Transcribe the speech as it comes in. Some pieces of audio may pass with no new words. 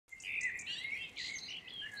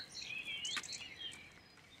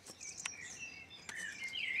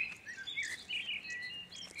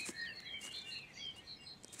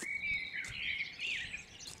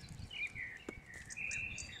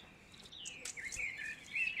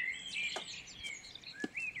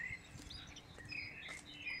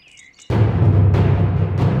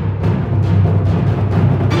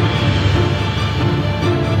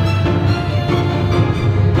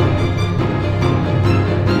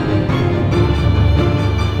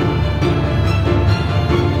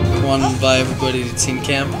want to invite everybody to teen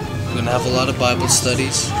camp. We're going to have a lot of Bible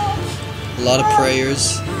studies, a lot of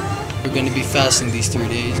prayers. We're going to be fasting these 3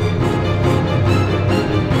 days.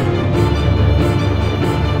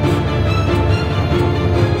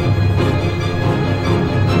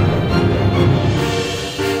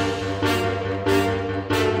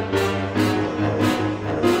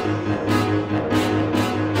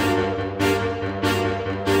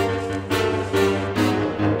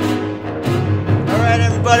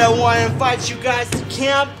 But I want to invite you guys to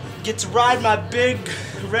camp. Get to ride my big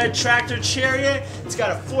red tractor Chariot. It's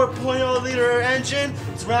got a 4.0 liter engine.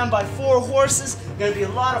 It's ran by 4 horses. It's gonna be a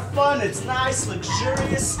lot of fun. It's nice,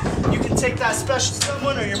 luxurious. You can take that special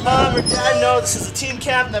someone or your mom or dad. No, this is a team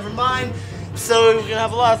camp, never mind. So we're gonna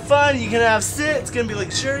have a lot of fun. You're gonna have sit. It's gonna be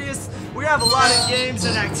luxurious. We're gonna have a lot of games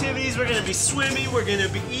and activities. We're gonna be swimming. We're gonna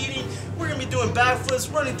be eating. We're gonna be doing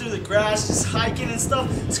backflips, running through the grass, just hiking and stuff.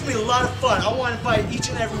 It's gonna be a lot of fun. I want to invite each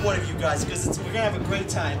and every one of you guys because we're gonna have a great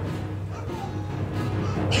time.